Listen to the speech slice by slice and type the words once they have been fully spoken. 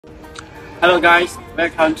Hello guys,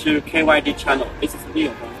 welcome to KYD channel. This is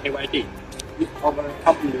Leo from KYD. This is our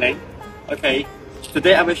company name. Okay,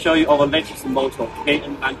 today I will show you our latest model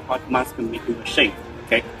KN95 mask making machine.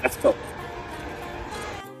 Okay, let's go.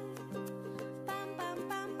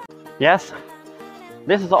 Yes,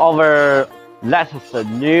 this is our latest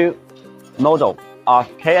new model of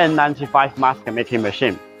KN95 mask making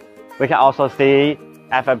machine. We can also see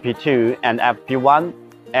FFP2 and FP1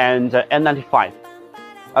 and N95.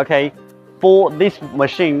 Okay, for this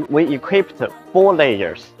machine, we equipped 4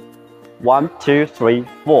 layers. 1, 2, 3,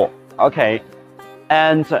 4. Okay,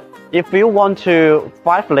 and if you want to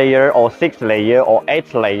 5 layer or 6 layer or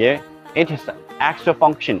 8 layer, it is extra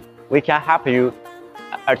function. We can help you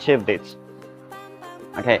achieve this.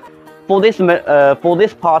 Okay, for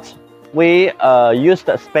this part, we used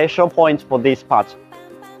a special point for this part.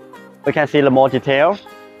 We can see the more detail.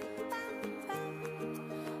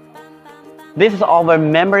 This is our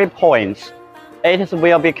memory point. It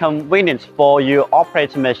will be convenient for you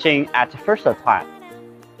operate machine at first time.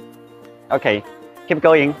 Okay, keep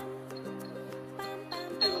going.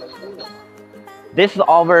 This is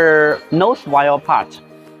our nose wire part.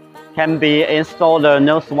 Can be installed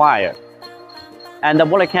nose wire. And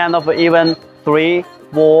what kind of even 3,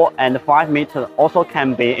 4, and 5 meters also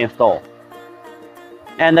can be installed.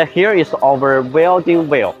 And here is our welding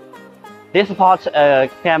wheel. This part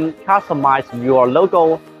can customize your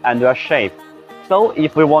logo and your shape. So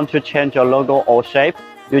if we want to change your logo or shape,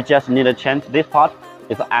 you just need to change this part.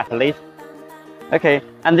 It's at least. Okay,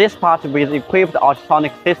 and this part with equipped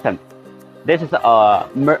ultrasonic system. This is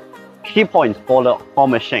a key point for the whole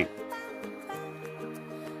machine.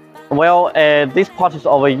 Well, this part is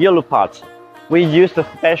our yellow part. We use the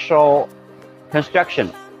special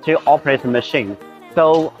construction to operate the machine.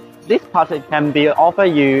 So this part can be offer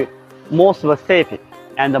you more specific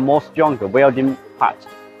and more stronger welding part.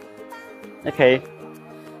 Okay,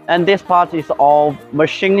 and this part is all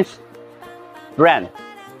machine's brand,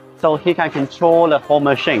 so he can control the whole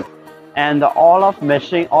machine, and all of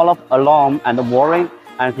alarm and wiring,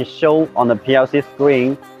 and he show on the PLC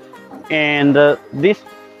screen. And this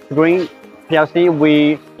screen PLC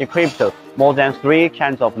we equipped more than 3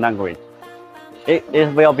 kinds of language.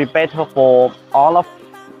 It will be better for all of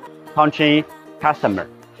country customer.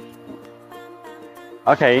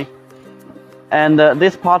 Okay, and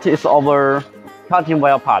this part is our cutting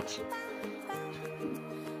wire part.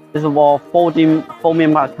 This is our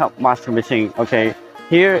foaming mask machine. Okay,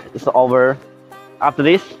 here is our. After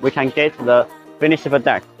this, we can get the finished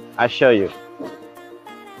product. I show you.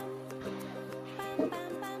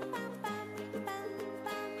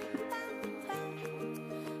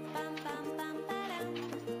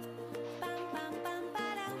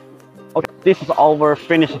 Okay, this is our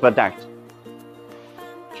finished product.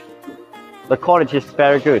 The quality is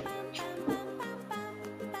very good.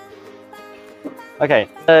 Okay,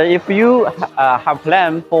 if you have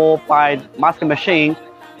plan for buy mask machine,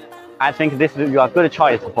 I think this is a good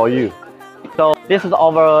choice for you. So this is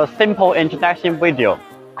our simple introduction video.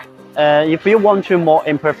 If you want to more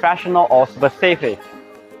professional or specific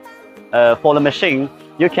for the machine,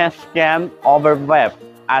 you can scan our web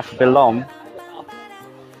as below.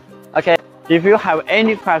 Okay, if you have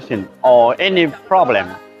any question or any problem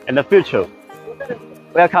in the future,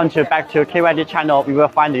 welcome back to KYD channel. We will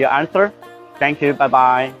find your answer. Thank you. Bye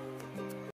bye.